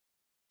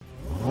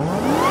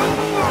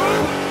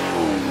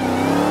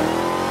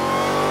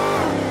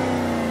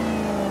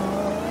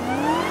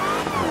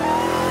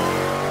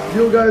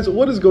Yo guys,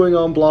 what is going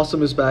on?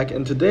 Blossom is back,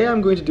 and today I'm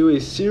going to do a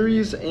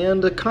series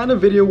and a kind of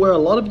video where a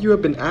lot of you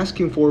have been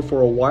asking for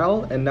a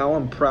while, and now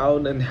I'm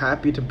proud and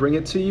happy to bring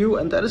it to you,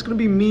 and that is going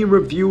to be me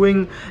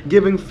reviewing,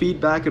 giving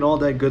feedback, and all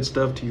that good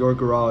stuff to your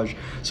garage.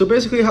 So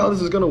basically how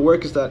this is going to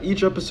work is that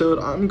each episode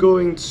I'm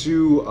going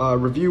to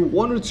review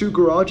one or two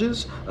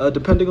garages,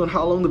 depending on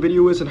how long the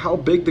video is and how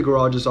big the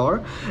garages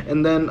are,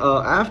 and then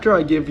after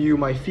I give you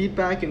my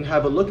feedback and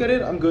have a look at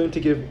it, I'm going to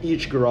give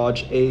each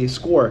garage a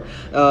score.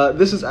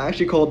 This is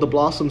actually called the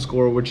Blossom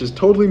score, which is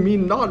totally me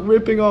not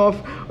ripping off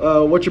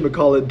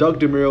Doug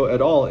DeMuro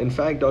at all. In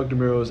fact, Doug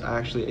DeMuro is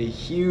actually a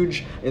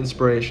huge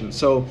inspiration.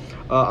 So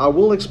I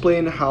will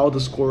explain how the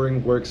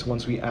scoring works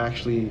once we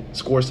actually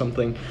score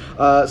something.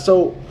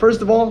 So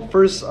first of all,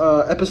 first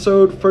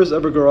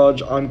ever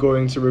garage I'm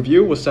going to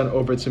review was sent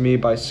over to me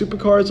by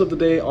Supercars of the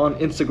Day on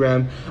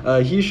Instagram.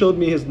 He showed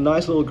me his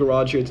nice little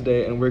garage here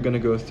today, and we're gonna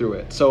go through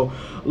it. So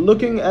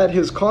looking at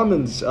his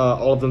comments,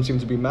 all of them seem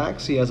to be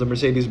max. He has a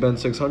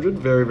Mercedes-Benz 600,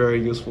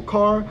 very useful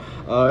car,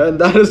 and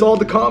that is all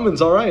the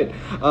commons. All right,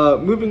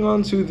 moving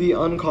on to the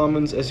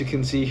uncommons. As you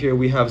can see here,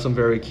 we have some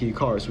very key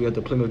cars. We have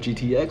the Plymouth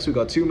GTX, we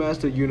got two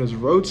Mazda Yunus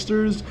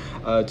Roadsters,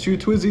 two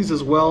Twizzys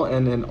as well,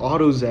 and an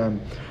AutoZam.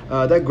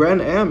 That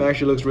Grand Am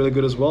actually looks really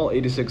good as well.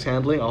 86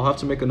 handling. I'll have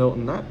to make a note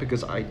on that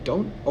because I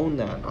don't own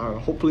that.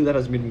 Hopefully that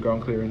has medium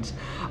ground clearance.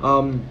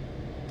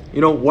 You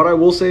know, what I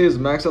will say is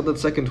max out that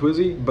second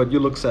Twizy, but you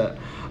look set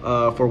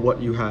for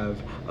what you have.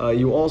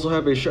 You also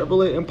have a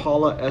Chevrolet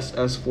Impala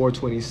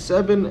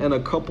SS427 and a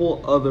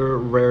couple other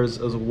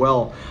rares as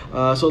well.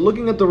 So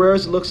looking at the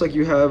rares, it looks like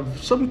you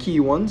have some key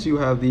ones. You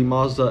have the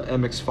Mazda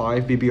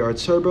MX-5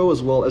 BBR Turbo,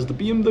 as well as the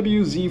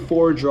BMW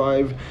Z4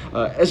 Drive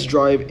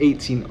S-Drive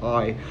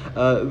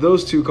 18i.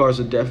 Those two cars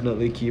are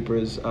definitely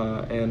keepers.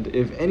 And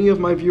if any of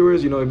my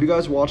viewers, you know, if you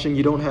guys watching,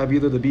 you don't have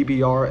either the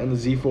BBR and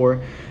the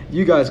Z4,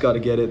 you guys got to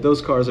get it.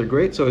 Those cars are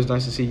great, so it's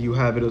nice to see you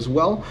have it as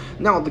well.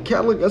 Now, the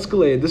Cadillac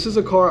Escalade. This is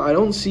a car I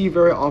don't see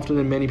very often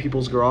in many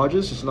people's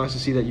garages. It's nice to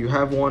see that you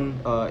have one.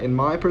 In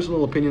my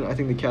personal opinion, I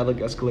think the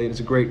Cadillac Escalade is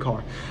a great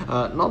car.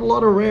 Not a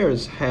lot of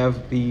rares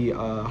have the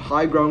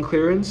high ground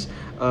clearance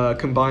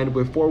combined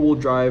with four-wheel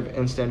drive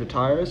and standard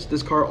tires.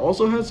 This car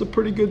also has a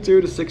pretty good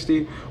 0 to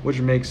 60,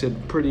 which makes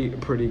it pretty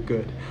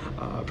good.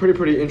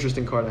 Pretty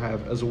interesting car to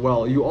have as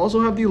well. You also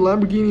have the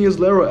Lamborghini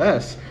Islero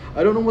S.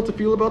 I don't know what to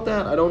feel about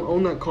that. I don't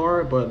own that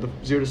car, but the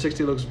 0 to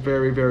 60 looks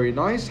very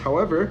nice.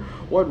 However,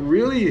 what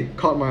really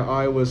caught my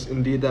eye was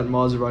indeed that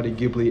Maserati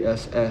Ghibli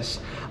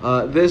SS.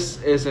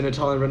 This is an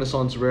Italian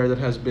Renaissance rare that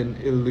has been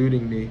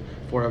eluding me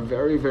for a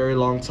very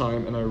long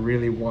time, and I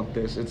really want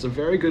this. It's a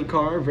very good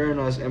car, very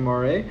nice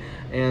MRA,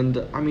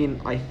 and I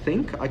mean, I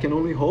think I can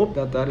only hope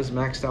that that is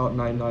maxed out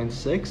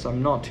 996.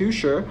 I'm not too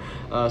sure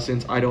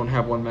since I don't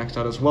have one maxed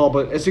out as well,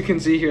 but as you can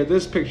see here,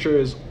 this picture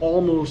is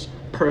almost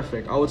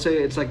perfect. I would say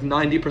it's like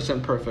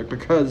 90% perfect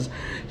because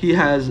he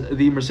has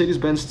the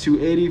Mercedes-Benz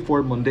 280,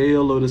 Ford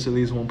Mondeo, Lotus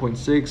Elise 1.6,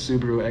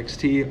 Subaru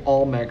XT,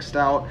 all maxed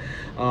out.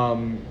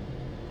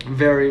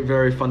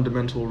 Very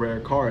fundamental rare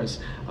cars.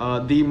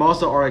 The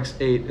Mazda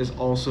RX-8 is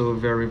also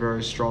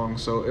very strong,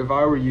 so if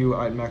I were you,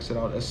 I'd max it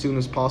out as soon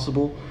as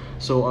possible.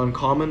 So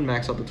uncommon,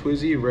 max out the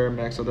Twizy. Rare,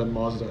 max out that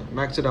Mazda.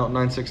 Max it out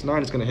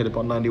 969. It's gonna hit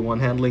about 91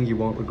 handling. You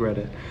won't regret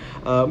it.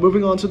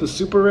 Moving on to the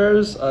super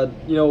rares.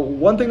 You know,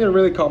 one thing that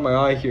really caught my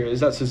eye here is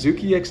that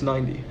Suzuki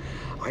X90.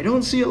 I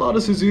don't see a lot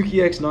of Suzuki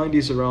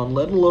X90s around,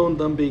 let alone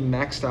them being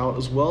maxed out,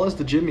 as well as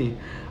the Jimny.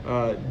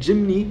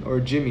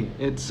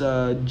 It's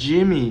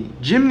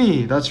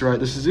Jimny, that's right,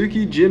 the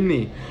Suzuki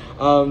Jimny.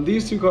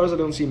 These two cars I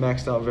don't see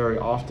maxed out very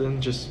often.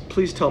 Just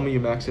please tell me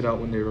you maxed it out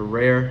when they were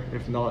rare.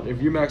 If not,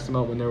 if you maxed them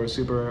out when they were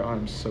super rare,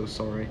 I'm so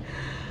sorry.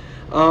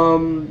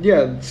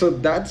 Yeah, so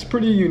that's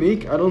pretty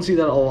unique. I don't see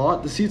that a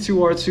lot. The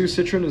C2R2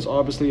 Citroen is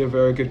obviously a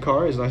very good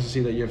car. It's nice to see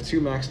that you have two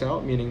maxed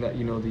out, meaning that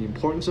you know the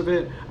importance of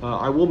it.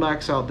 I will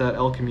max out that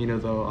El Camino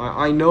though.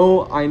 I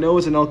know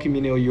it's an El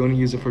Camino, you only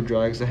use it for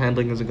drags. The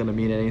handling isn't going to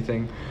mean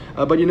anything.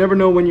 But you never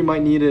know when you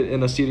might need it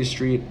in a city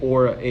street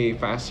or a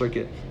fast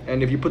circuit.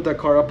 And if you put that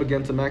car up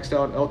against a maxed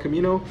out El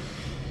Camino,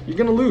 you're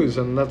gonna lose,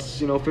 and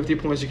that's, you know, 50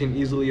 points you can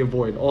easily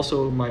avoid.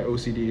 Also, my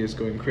OCD is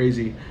going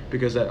crazy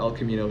because that El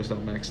Camino is not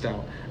maxed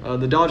out.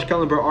 The Dodge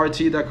Caliber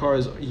RT, that car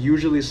is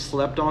usually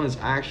slept on. It's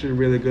actually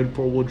really good,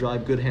 four-wheel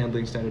drive, good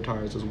handling, standard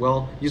tires as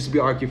well. Used to be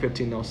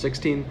RQ15, now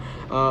 16.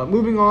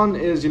 Moving on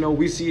is, you know,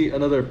 we see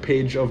another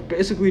page of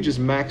basically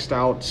just maxed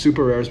out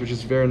super rares, which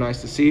is very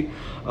nice to see.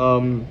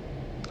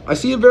 I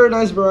see a very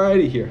nice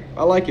variety here.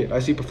 I like it. I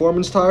see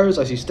performance tires,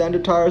 I see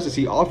standard tires, I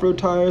see off-road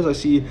tires, I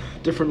see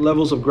different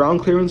levels of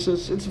ground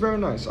clearances. It's very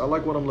nice. I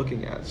like what I'm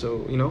looking at.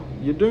 So, you know,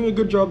 you're doing a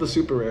good job, the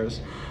super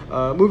rares.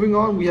 Moving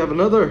on, we have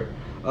another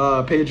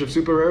page of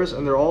super rares,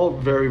 and they're all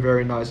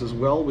very nice as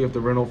well. We have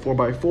the Renault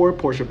 4x4,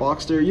 Porsche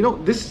Boxster. You know,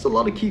 this is a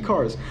lot of key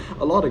cars,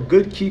 a lot of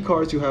good key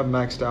cars you have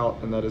maxed out,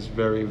 and that is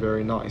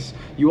very nice.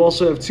 You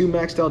also have two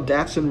maxed out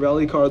Datsun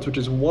rally cards, which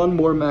is one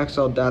more maxed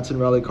out Datsun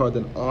rally card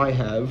than I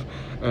have.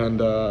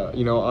 And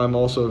you know, I'm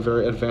also a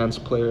very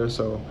advanced player,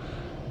 so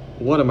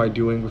what am I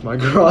doing with my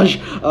garage?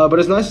 But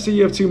it's nice to see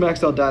you have 2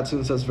 maxed out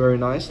Datsuns. That's very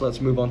nice.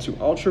 Let's move on to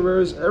ultra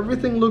rares.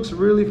 Everything looks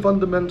really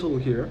fundamental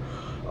here.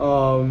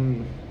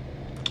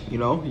 You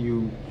know,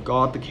 you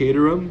got the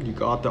Caterham, you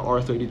got the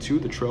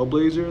R32, the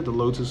Trailblazer, the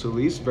Lotus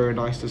Elise. Very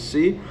nice to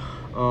see.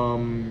 All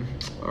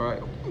right.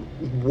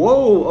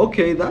 Whoa,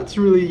 okay, that's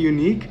really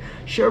unique.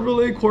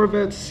 Chevrolet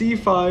Corvette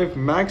C5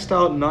 maxed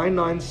out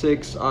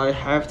 996. I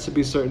have to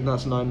be certain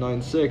that's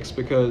 996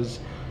 because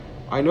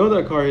I know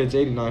that car hits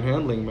 89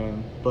 handling,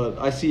 man, but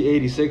I see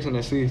 86 and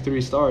I see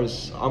 3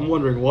 stars. I'm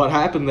wondering what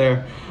happened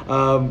there.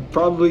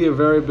 Probably a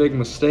very big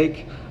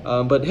mistake,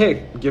 but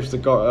hey, gives the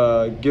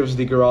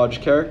garage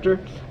character,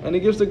 and it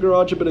gives the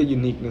garage a bit of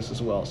uniqueness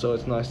as well, so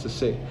it's nice to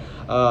see.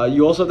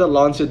 You also have that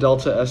Lancia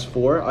Delta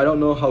S4. I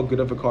don't know how good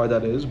of a car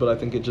that is, but I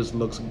think it just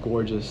looks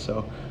gorgeous,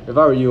 so if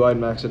I were you, I'd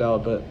max it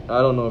out, but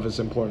I don't know if it's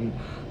important.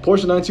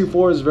 Porsche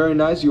 924 is very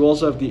nice. You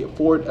also have the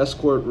Ford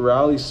Escort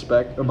Rally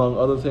spec, among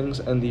other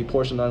things, and the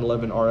Porsche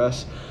 911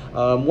 RS.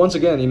 Once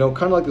again, you know,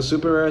 kind of like the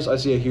super rares, I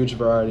see a huge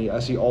variety. I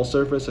see all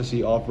surface, I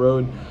see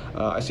off-road,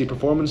 I see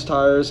performance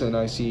tires, and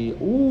I see,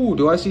 ooh,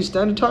 do I see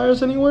standard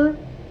tires anywhere?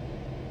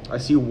 I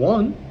see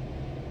one.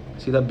 I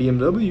see that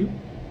BMW,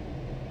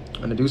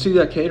 and I do see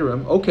that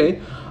Caterham. Okay,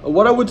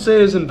 what I would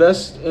say is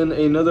invest in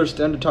another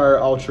standard tire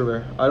ultra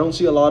rare. I don't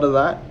see a lot of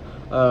that.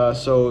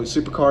 So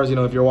supercars, you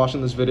know, if you're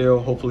watching this video,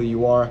 hopefully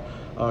you are,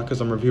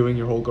 because I'm reviewing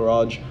your whole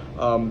garage.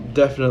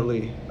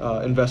 Definitely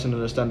invest in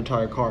a standard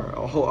tire car.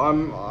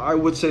 I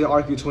would say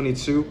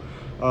RQ22.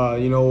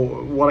 You know,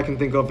 what I can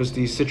think of is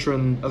the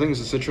Citroen, I think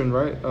it's a Citroen,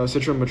 right?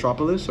 Citroen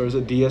Metropolis, or is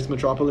it DS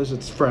Metropolis?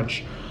 It's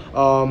French.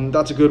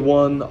 That's a good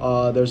one.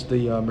 There's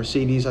the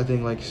Mercedes, I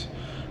think, like,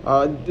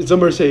 it's a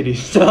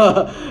Mercedes.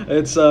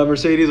 It's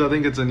Mercedes, I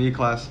think it's an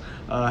E-Class.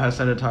 Has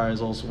standard tires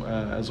also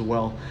as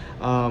well.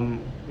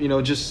 You know,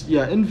 just,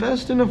 yeah,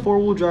 invest in a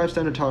 4-wheel drive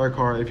standard tire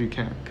car if you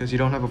can, because you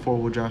don't have a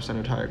 4-wheel drive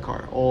standard tire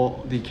car,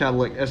 or the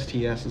Cadillac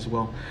STS as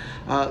well.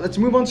 Let's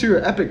move on to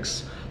your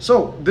epics.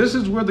 So this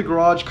is where the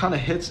garage kind of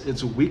hits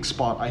its weak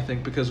spot, I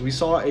think, because we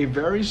saw a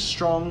very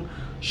strong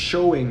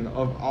showing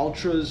of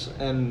ultras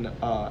and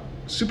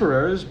super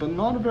rares, but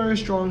not a very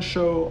strong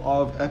show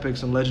of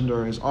epics and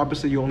legendaries.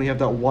 Obviously, you only have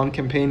that one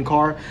campaign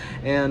car,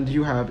 and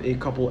you have a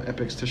couple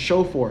epics to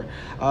show for.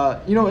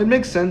 You know, it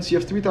makes sense. You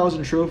have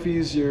 3,000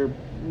 trophies. You're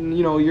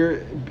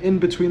in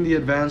between the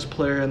advanced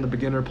player and the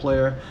beginner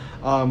player,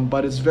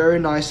 but it's very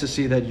nice to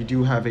see that you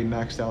do have a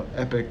maxed out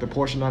epic, the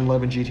Porsche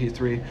 911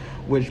 GT3,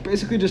 which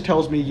basically just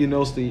tells me you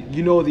know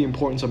the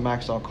importance of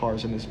maxed out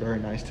cars, and it's very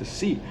nice to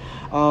see.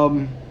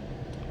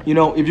 You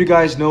know, if you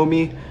guys know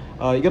me,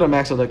 you gotta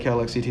max out that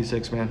Cadillac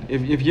CT6, man.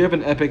 If you have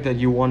an epic that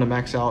you want to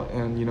max out,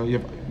 and you know you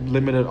have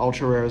limited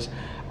ultra rares,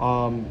 you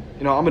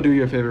know, I'm gonna do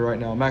you a favor right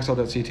now. Max out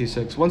that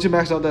CT6. Once you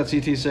max out that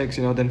CT6,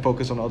 you know, then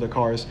focus on other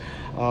cars.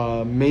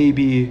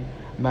 Maybe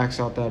max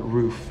out that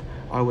roof,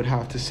 I would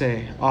have to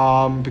say,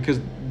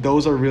 because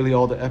those are really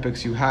all the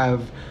epics you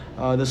have.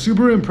 The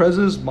Subaru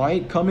Imprezas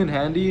might come in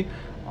handy.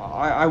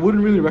 I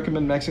wouldn't really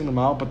recommend maxing them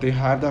out, but they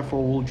have that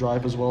 4-wheel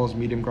drive as well as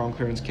medium ground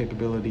clearance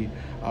capability,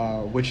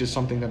 which is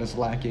something that is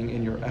lacking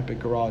in your epic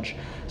garage.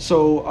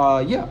 So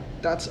yeah,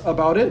 that's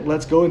about it.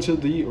 Let's go into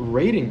the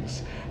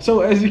ratings.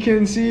 So as you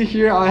can see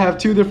here, I have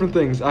 2 different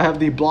things. I have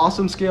the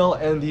Blossom scale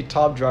and the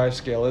Top Drive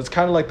scale. It's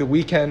kind of like the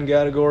weekend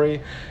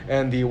category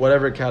and the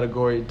whatever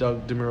category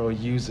Doug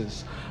DeMuro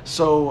uses.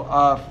 So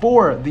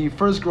for the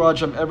first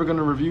garage I'm ever going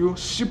to review,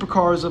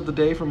 Supercars of the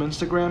Day from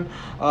Instagram,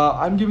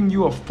 I'm giving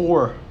you a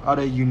 4 out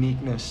of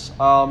uniqueness.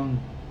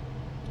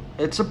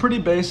 It's a pretty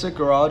basic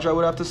garage, I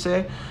would have to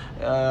say.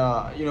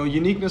 You know,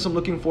 uniqueness, I'm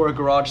looking for a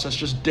garage that's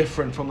just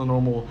different from the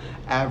normal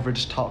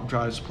average Top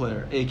Drives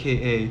player,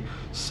 aka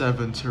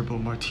 7 Turbo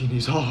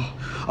Martinis.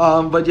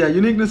 Oh. But yeah,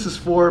 uniqueness is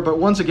 4, but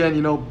once again,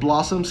 you know,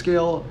 Blossom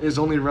scale is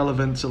only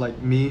relevant to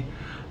like me,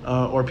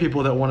 or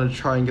people that want to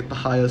try and get the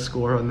highest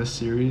score on this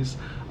series.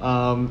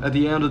 At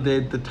the end of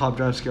the day, the Top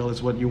Drive scale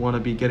is what you want to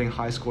be getting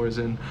high scores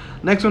in.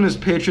 Next one is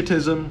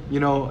Patriotism.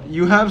 You know,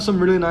 you have some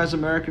really nice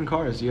American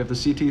cars. You have the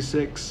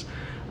CT6,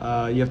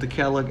 you have the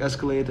Cadillac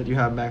Escalade that you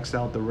have maxed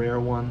out, the rare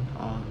one.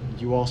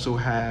 You also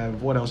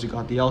have, what else you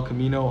got? The El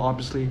Camino,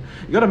 obviously.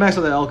 You gotta max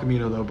out the El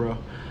Camino though, bro.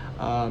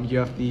 You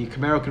have the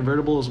Camaro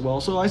convertible as well.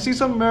 So I see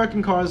some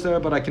American cars there,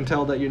 but I can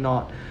tell that you're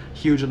not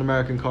huge on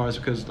American cars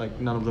because like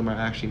none of them are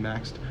actually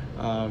maxed.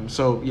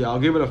 So yeah, I'll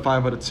give it a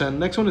 5 out of 10.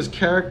 Next one is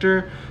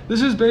Character.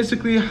 This is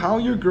basically how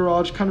your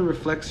garage kind of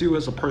reflects you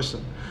as a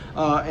person.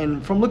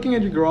 And from looking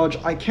at your garage,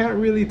 I can't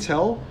really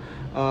tell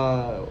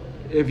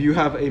if you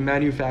have a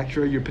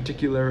manufacturer you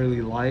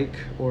particularly like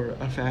or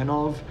a fan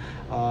of.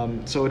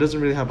 So it doesn't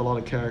really have a lot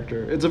of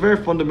character. It's a very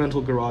fundamental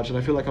garage, and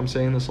I feel like I'm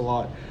saying this a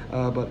lot,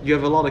 but you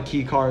have a lot of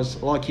key cars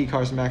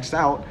maxed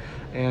out,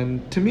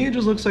 and to me it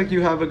just looks like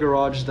you have a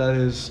garage that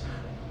is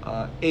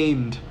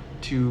aimed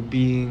to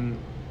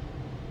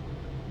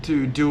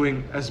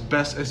doing as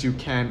best as you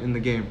can in the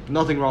game.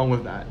 Nothing wrong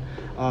with that.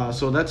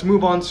 So let's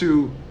move on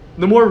to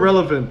the more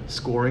relevant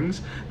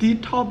scorings, the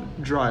Top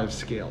Drive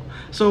scale.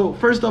 So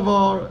first of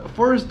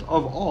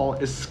all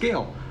is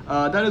scale.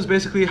 That is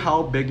basically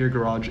how big your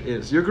garage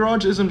is. Your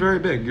garage isn't very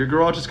big. Your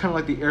garage is kind of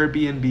like the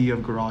Airbnb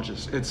of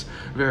garages. It's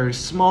very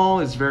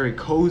small, it's very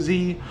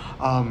cozy,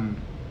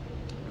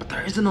 but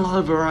there isn't a lot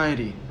of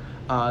variety.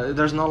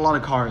 There's not a lot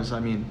of cars, I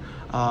mean.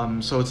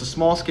 So it's a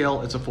small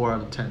scale, it's a 4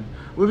 out of 10.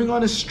 Moving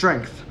on is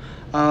strength.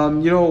 You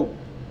know,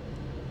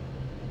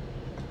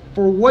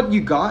 for what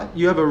you got,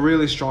 you have a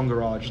really strong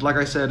garage. Like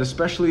I said,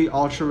 especially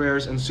ultra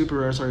rares and super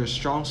rares are your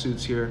strong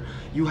suits here.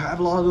 You have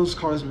a lot of those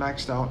cars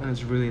maxed out, and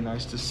it's really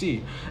nice to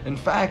see. In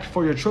fact,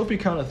 for your trophy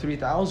count of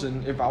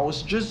 3,000, if I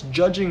was just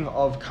judging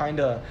of kind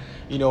of,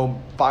 you know,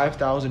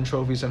 5,000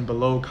 trophies and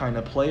below kind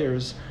of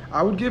players,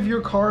 I would give your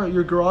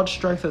garage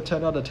strength a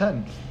 10 out of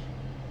 10.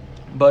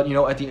 But, you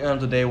know, at the end of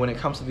the day, when it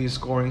comes to these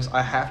scorings,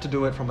 I have to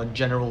do it from a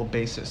general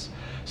basis.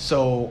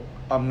 So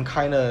I'm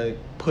kind of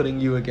putting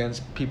you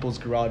against people's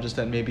garages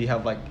that maybe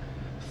have like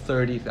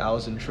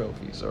 30,000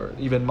 trophies, or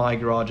even my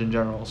garage in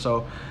general.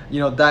 So,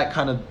 you know, that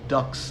kind of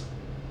ducks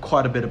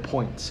quite a bit of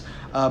points.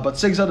 But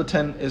 6 out of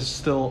 10 is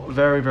still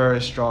very,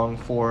 very strong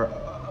for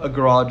a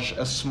garage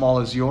as small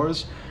as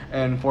yours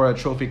and for a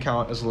trophy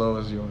count as low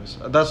as yours.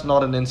 That's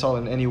not an insult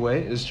in any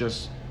way, it's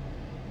just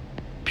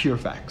pure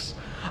facts.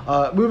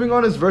 Moving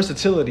on is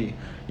versatility.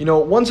 You know,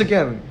 once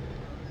again,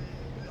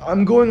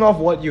 I'm going off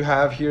what you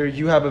have here.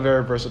 You have a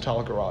very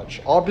versatile garage.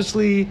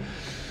 Obviously,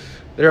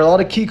 there are a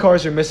lot of key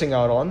cars you're missing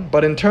out on,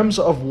 but in terms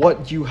of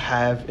what you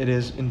have, it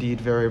is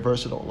indeed very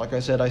versatile. Like I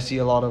said, I see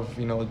a lot of,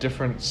 you know,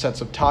 different sets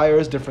of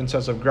tires, different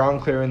sets of ground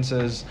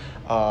clearances,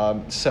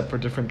 set for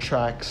different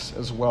tracks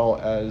as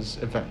well as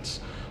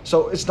events.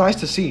 So it's nice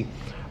to see.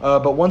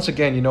 But once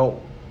again, you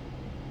know,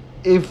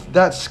 if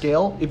that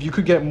scale, if you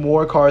could get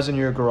more cars in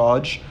your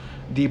garage,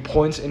 the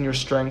points in your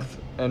strength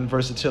and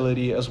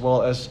versatility, as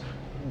well as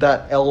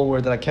that L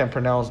word that I can't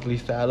pronounce,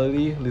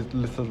 lethality,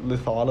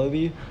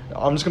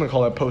 I'm just gonna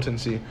call it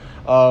potency,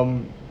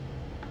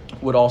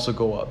 would also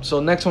go up.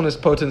 So next one is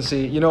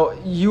potency. You know,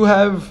 you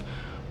have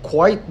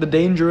quite the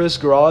dangerous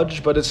garage,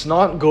 but it's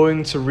not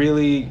going to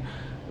really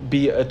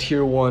be a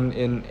tier 1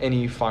 in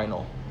any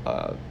final.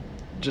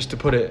 Just to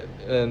put it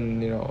in,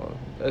 you know,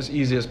 as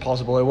easy as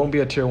possible, it won't be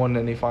a tier 1 in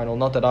any final,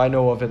 not that I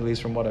know of, at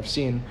least from what I've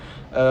seen.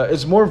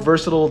 It's more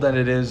versatile than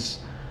it is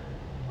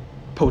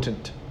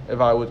potent,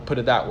 if I would put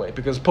it that way,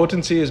 because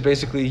potency is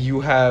basically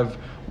you have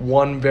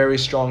one very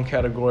strong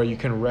category you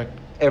can wreck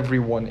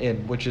everyone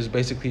in, which is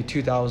basically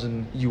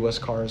 2,000 US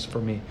cars for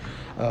me,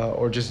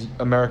 or just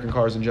American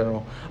cars in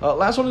general.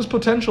 Last one is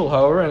potential,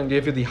 however, and I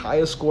gave you the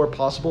highest score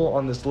possible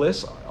on this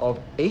list of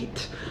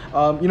 8.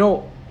 You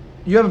know,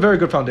 you have a very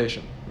good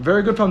foundation.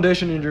 Very good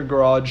foundation in your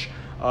garage.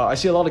 I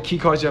see a lot of key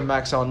cars you have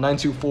maxed out: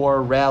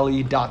 924,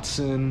 Rally,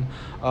 Datsun,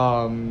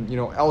 you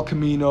know, El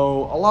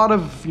Camino, a lot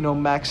of, you know,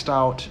 maxed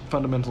out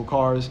fundamental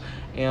cars.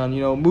 And,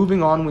 you know,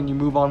 moving on, when you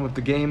move on with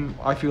the game,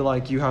 I feel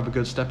like you have a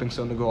good stepping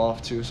stone to go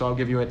off to. So I'll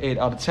give you an 8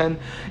 out of 10,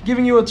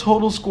 giving you a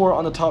total score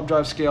on the Top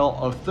Drive scale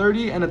of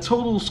 30 and a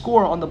total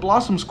score on the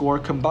Blossom score,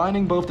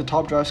 combining both the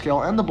Top Drive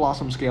scale and the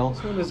Blossom scale.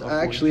 This one is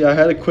actually, I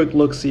had a quick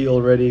look-see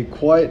already,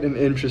 quite an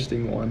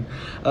interesting one.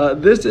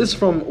 This is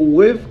from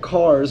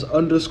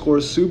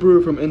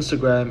WithCars_Subaru from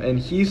Instagram, and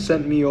he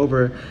sent me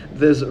over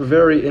this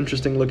very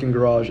interesting looking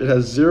garage. It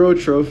has 0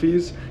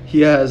 trophies, he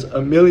has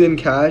 1 million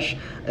cash,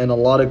 and a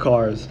lot of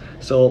cars.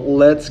 So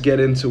let's get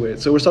into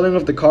it. So we're starting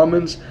off the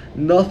commons.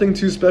 Nothing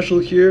too special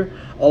here.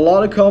 A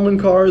lot of common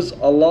cars,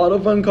 a lot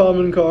of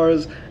uncommon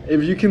cars.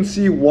 If you can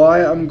see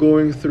why I'm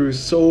going through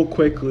so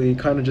quickly,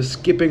 kind of just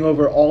skipping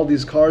over all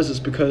these cars, is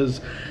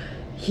because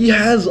he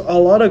has a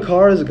lot of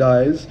cars,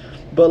 guys,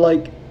 but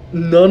like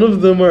none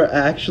of them are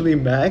actually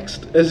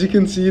maxed. As you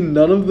can see,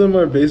 none of them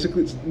are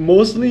basically,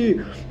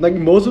 mostly, like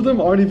most of them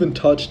aren't even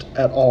touched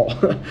at all.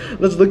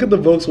 Let's look at the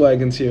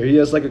Volkswagens here. He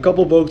has like a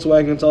couple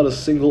Volkswagens without a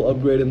single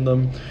upgrade in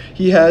them.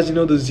 He has, you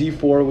know, the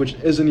Z4, which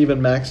isn't even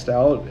maxed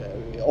out,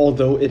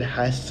 although it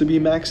has to be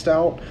maxed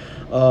out.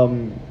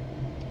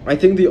 I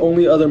think the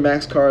only other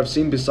max car I've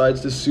seen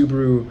besides the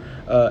Subaru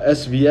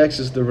SVX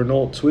is the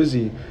Renault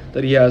Twizy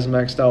that he has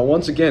maxed out.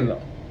 Once again,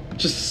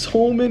 just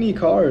so many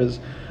cars,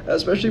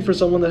 especially for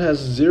someone that has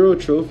 0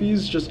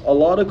 trophies. Just a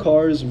lot of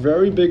cars,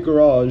 very big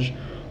garage,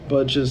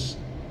 but just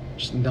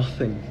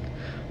nothing.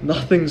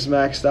 Nothing's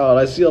maxed out.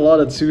 I see a lot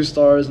of 2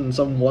 stars and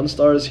some 1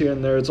 stars here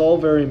and there. It's all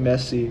very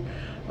messy,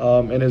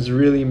 and it's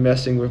really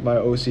messing with my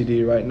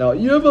OCD right now.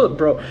 You have a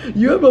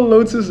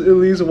Lotus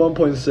Elise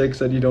 1.6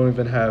 that you don't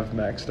even have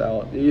maxed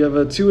out. You have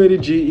a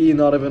 280 GE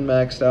not even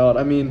maxed out.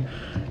 I mean,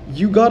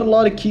 you got a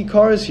lot of key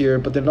cars here,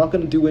 but they're not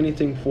going to do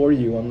anything for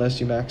you unless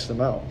you max them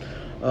out.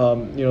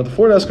 You know, the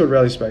Ford Escort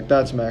Rally Spec,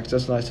 that's maxed.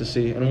 That's nice to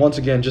see. And once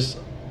again, just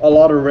a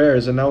lot of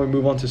rares. And now we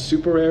move on to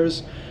super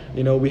rares.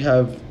 You know, we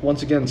have,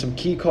 once again, some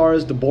key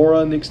cars. The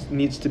Bora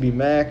needs to be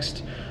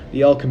maxed.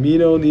 The El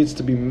Camino needs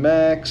to be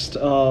maxed.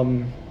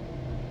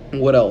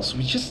 What else?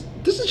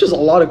 This is just a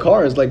lot of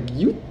cars. Like,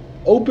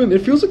 it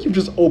feels like you've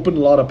just opened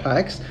a lot of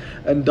packs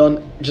and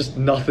done just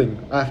nothing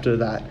after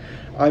that.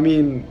 I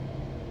mean,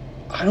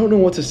 I don't know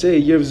what to say.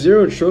 You have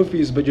 0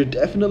 trophies, but you're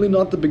definitely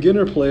not the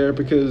beginner player,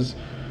 because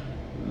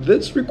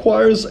this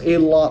requires a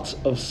lot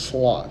of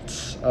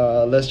slots.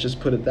 Let's just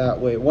put it that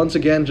way. Once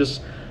again,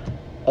 just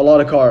a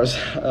lot of cars.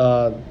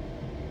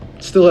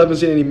 Still haven't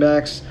seen any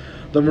max.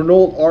 The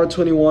Renault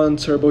R21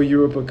 Turbo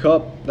Europa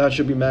Cup, that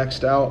should be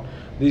maxed out.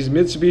 These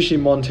Mitsubishi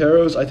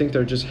Monteros, I think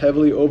they're just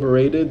heavily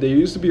overrated. They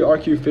used to be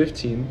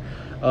RQ15,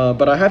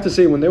 but I have to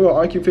say, when they were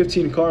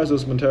RQ15 cars,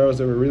 those Monteros,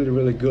 they were really,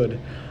 really good.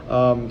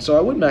 So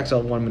I would max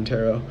out one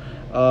Montero.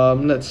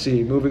 Let's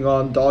see, moving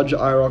on, Dodge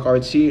IROC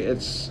RT.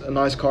 It's a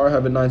nice car,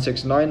 have a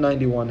 969,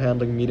 91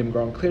 handling, medium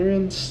ground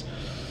clearance.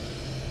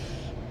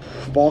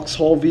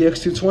 Vauxhall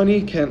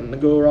VX220,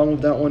 can't go wrong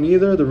with that one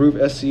either. The Roof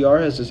SCR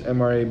has this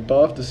MRA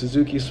buff. The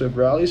Suzuki Swift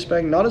Rally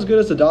spec, not as good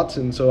as the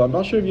Datsun, so I'm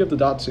not sure if you have the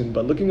Datsun,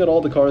 but looking at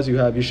all the cars you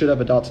have, you should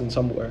have a Datsun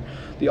somewhere.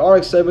 The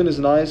RX-7 is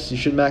nice. You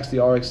should max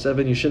the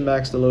RX-7. You should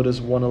max the Lotus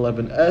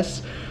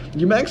 111S.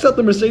 You max out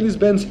the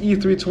Mercedes-Benz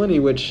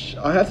E320, which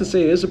I have to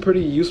say is a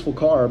pretty useful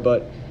car,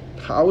 but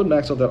I would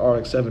max out that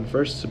RX-7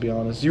 first, to be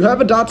honest. You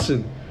have a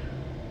Datsun.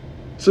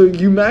 So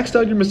you maxed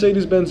out your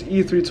Mercedes-Benz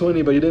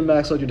E320, but you didn't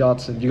max out your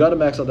Datsun. You got to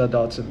max out that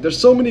Datsun. There's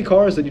so many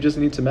cars that you just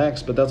need to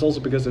max, but that's also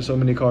because there's so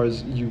many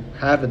cars you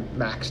haven't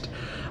maxed.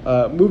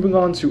 Moving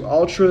on to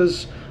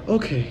Ultras.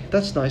 Okay,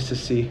 that's nice to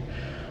see.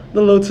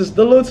 The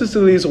Lotus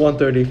Elise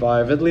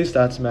 135, at least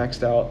that's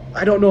maxed out.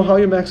 I don't know how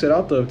you max it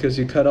out though, because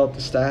you cut out the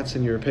stats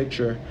in your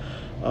picture.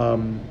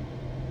 I'm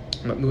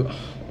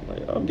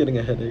getting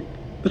a headache.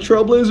 The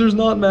Trailblazer's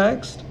not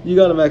maxed. You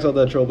gotta max out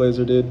that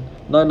Trailblazer, dude.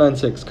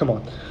 996, come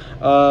on.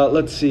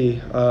 Let's see.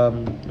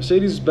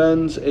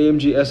 Mercedes-Benz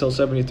AMG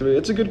SL73.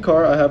 It's a good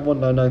car. I have one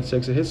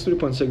 996. It hits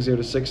 3.60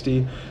 to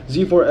 60.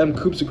 Z4M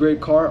Coupe's a great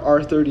car.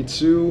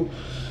 R32.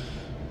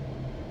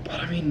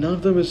 But I mean, none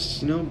of them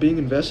is, being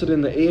invested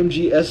in. The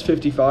AMG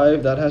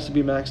S55, that has to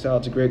be maxed out.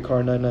 It's a great car,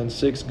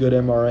 996, good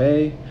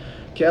MRA.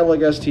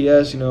 Cadillac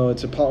STS,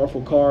 it's a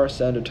powerful car,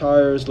 standard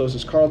tires.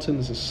 Lotus Carlton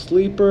is a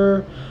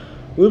sleeper.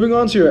 Moving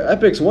on to your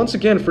epics. Once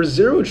again, for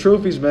 0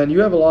 trophies, man, you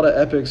have a lot of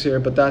epics here,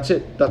 but that's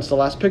it. That's the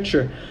last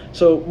picture.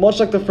 So, much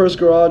like the first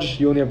garage,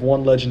 you only have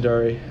one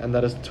legendary, and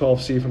that is the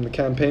 12C from the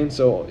campaign.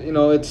 So,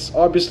 it's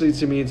obviously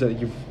to me that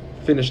you've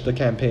finished the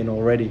campaign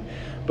already.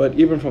 But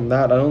even from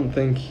that, I don't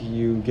think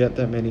you get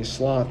that many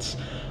slots.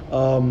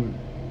 In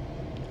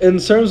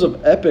terms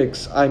of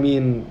epics, I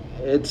mean,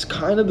 it's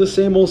kind of the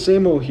same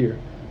old here.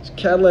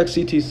 Cadillac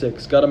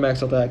CT6, gotta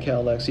max out that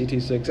Cadillac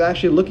CT6.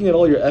 Actually, looking at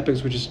all your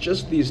epics, which is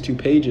just these 2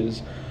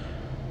 pages,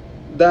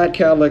 that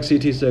Cadillac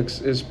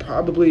CT6 is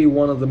probably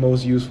one of the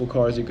most useful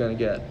cars you're gonna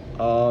get.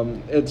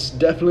 It's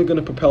definitely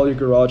gonna propel your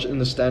garage in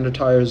the standard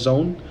tire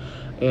zone.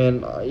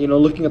 And,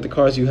 looking at the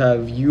cars you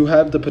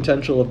have the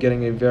potential of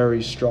getting a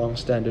very strong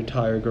standard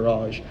tire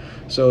garage.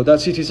 So that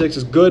CT6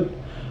 is good.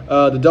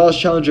 The Dodge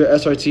Challenger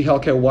SRT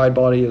Hellcat wide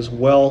body as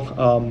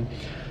well.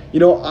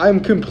 I'm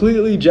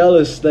completely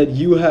jealous that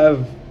you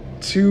have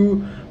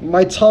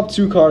my top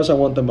 2 cars I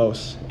want the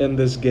most in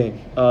this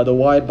game. The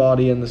wide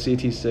body and the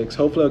CT6.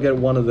 Hopefully I'll get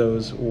one of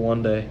those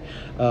one day.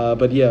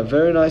 But yeah,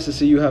 very nice to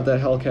see you have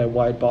that Hellcat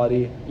wide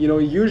body.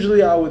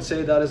 Usually I would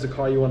say that is the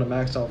car you want to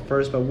max out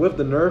first, but with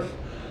the nerf,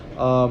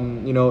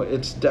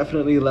 it's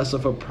definitely less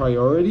of a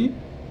priority.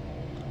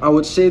 I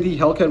would say the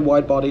Hellcat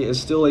wide body is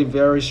still a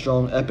very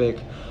strong epic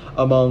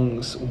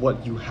amongst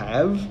what you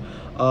have.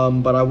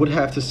 But I would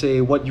have to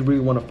say what you really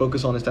want to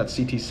focus on is that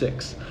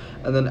CT6.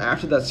 And then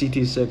after that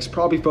CT6,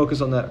 probably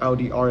focus on that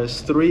Audi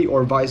RS3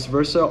 or vice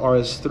versa,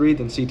 RS3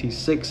 then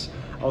CT6.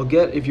 I'll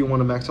get if you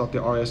want to max out the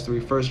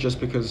RS3 first, just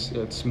because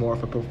it's more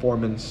of a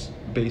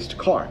performance-based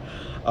car.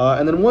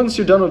 And then once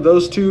you're done with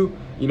those 2,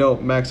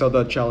 max out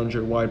that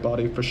Challenger wide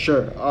body for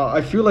sure.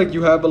 I feel like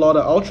you have a lot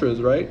of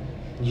Ultras, right?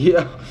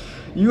 Yeah.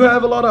 You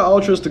have a lot of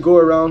Ultras to go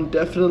around.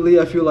 Definitely,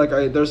 I feel like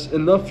there's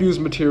enough fuse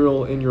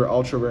material in your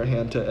ultra rare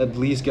hand to at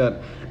least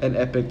get an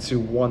epic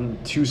to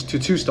 2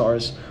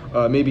 stars,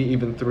 maybe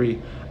even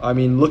 3. I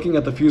mean, looking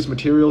at the fuse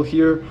material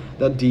here,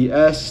 that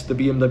DS, the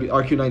BMW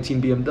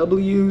RQ19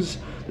 BMWs,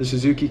 the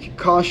Suzuki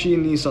Kakashi,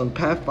 Nissan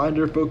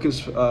Pathfinder,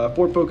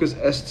 Ford Focus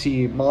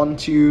ST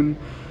Montune,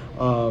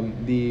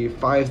 the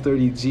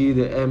 530Z,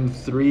 the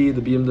M3,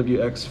 the BMW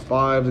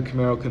X5, the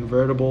Camaro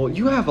convertible.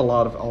 You have a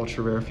lot of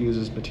ultra rare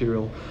fuses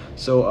material,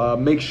 so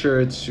make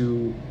sure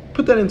to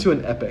put that into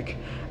an epic.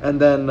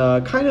 And then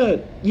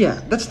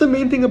that's the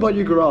main thing about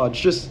your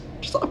garage. Just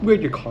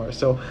upgrade your car.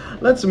 So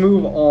let's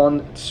move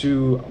on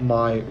to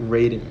my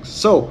ratings.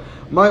 So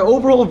my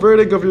overall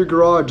verdict of your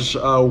garage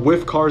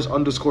with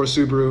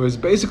cars_Subaru is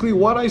basically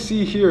what I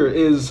see here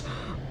is,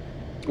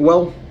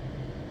 well,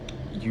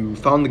 you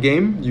found the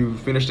game, you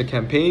finished the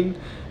campaign,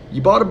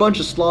 you bought a bunch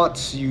of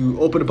slots, you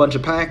opened a bunch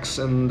of packs,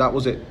 and that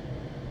was it.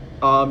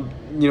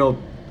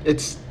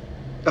 It's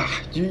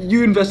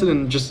you invested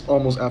in just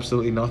almost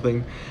absolutely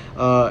nothing,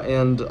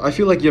 and I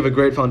feel like you have a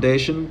great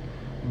foundation,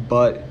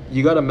 but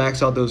you gotta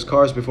max out those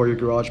cars before your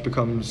garage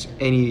becomes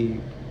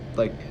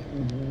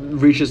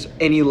reaches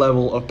any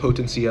level of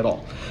potency at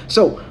all.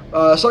 So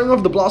starting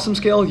off the Blossom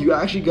scale, you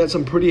actually get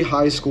some pretty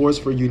high scores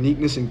for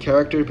uniqueness and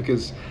character,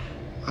 because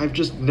I've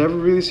just never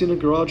really seen a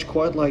garage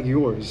quite like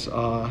yours.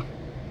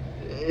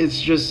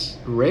 It's just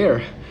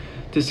rare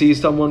to see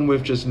someone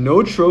with just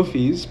no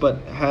trophies but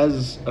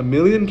has a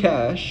million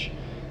cash,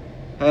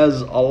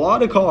 has a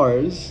lot of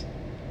cars.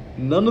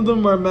 None of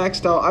them are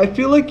maxed out. I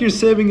feel like you're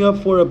saving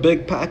up for a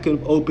big pack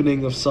of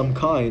opening of some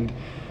kind,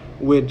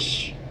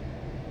 which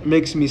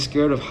makes me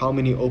scared of how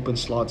many open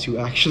slots you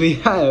actually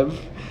have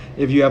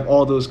if you have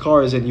all those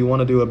cars and you want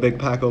to do a big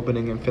pack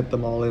opening and fit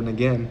them all in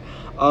again.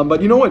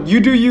 But you know what? You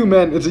do you,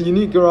 man. It's a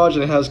unique garage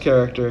and it has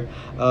character.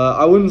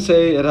 I wouldn't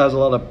say it has a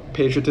lot of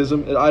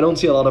patriotism. I don't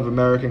see a lot of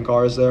American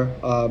cars there.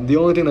 The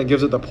only thing that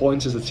gives it the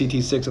points is the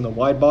CT6 and the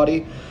wide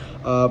body.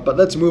 But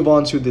let's move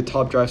on to the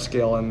top drive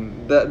scale,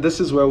 and this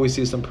is where we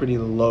see some pretty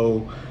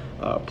low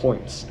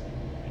points.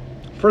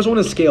 First one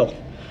is scale.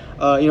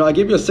 You know, I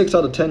gave you a 6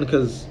 out of 10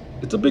 because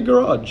it's a big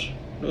garage.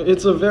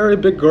 It's a very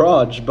big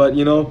garage, but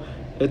you know,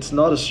 it's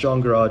not a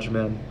strong garage,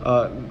 man.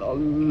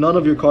 None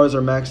of your cars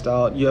are maxed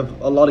out. You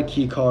have a lot of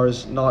key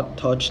cars not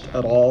touched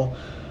at all.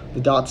 The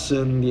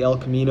Datsun, the El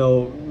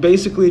Camino,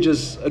 basically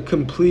just a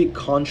complete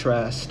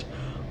contrast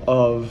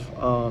of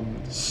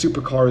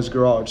Supercar's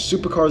garage.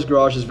 Supercar's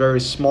garage is very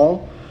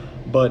small,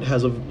 but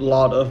has a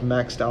lot of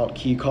maxed out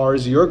key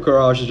cars. Your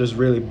garage is just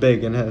really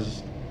big and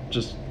has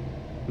just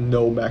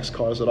no max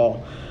cars at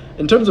all.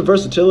 In terms of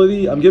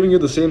versatility, I'm giving you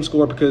the same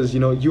score because, you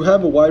know, you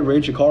have a wide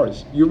range of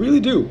cars. You really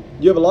do.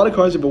 You have a lot of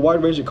cars, you have a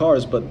wide range of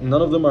cars, but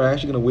none of them are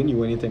actually going to win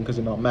you anything because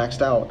they're not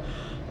maxed out.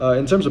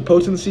 In terms of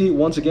potency,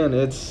 once again,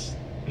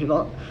 you're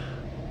not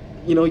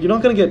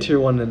going to get tier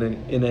 1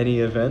 in any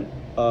event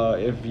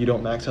if you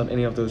don't max out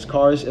any of those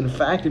cars. In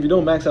fact, if you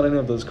don't max out any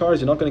of those cars,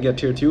 you're not going to get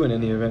tier 2 in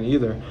any event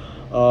either.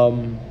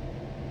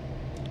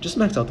 Just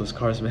max out those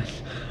cars, man.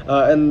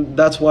 And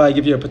that's why I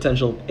give you a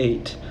potential of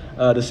 8.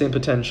 The same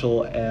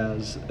potential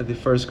as the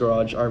first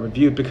garage I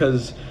reviewed,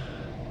 because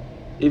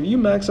if you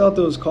max out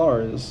those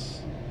cars,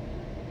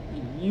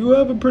 you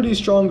have a pretty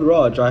strong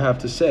garage, I have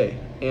to say.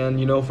 And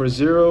you know, for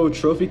 0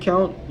 trophy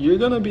count, you're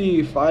gonna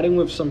be fighting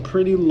with some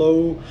pretty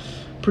low,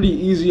 pretty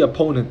easy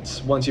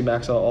opponents once you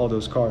max out all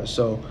those cars.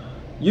 So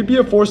you'd be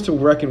a force to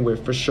reckon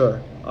with for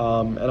sure.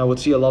 And I would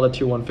see a lot of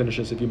tier 1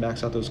 finishes if you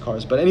max out those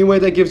cars. But anyway,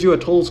 that gives you a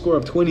total score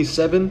of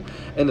 27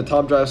 in the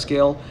top drive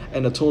scale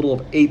and a total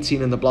of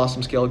 18 in the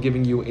Blossom scale,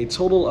 giving you a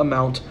total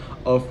amount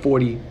of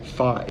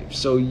 45.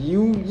 So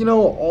you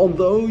know,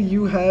 although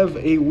you have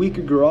a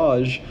weaker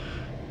garage,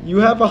 you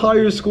have a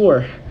higher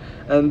score.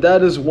 And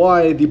that is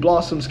why the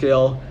Blossom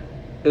scale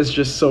is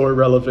just so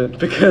irrelevant,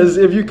 because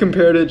if you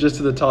compared it just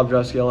to the top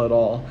drive scale at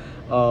all,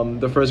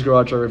 the first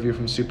garage I reviewed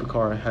from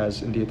Supercar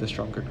has indeed the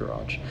stronger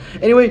garage.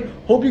 Anyway,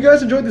 hope you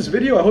guys enjoyed this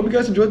video. I hope you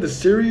guys enjoyed this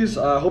series.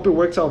 I hope it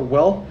works out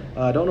well.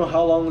 I don't know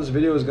how long this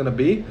video is going to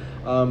be,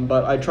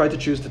 but I tried to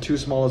choose the 2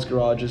 smallest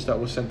garages that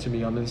were sent to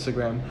me on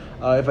Instagram.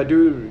 If I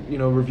do, you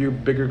know, review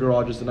bigger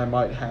garages, then I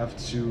might have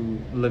to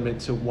limit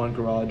to 1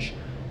 garage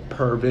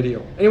per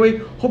video. Anyway,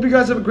 hope you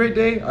guys have a great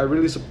day.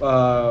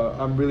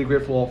 I'm really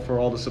grateful for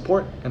all the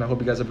support, and I hope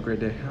you guys have a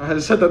great day. I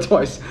said that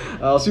twice.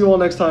 I'll see you all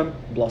next time.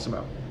 Blossom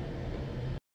out.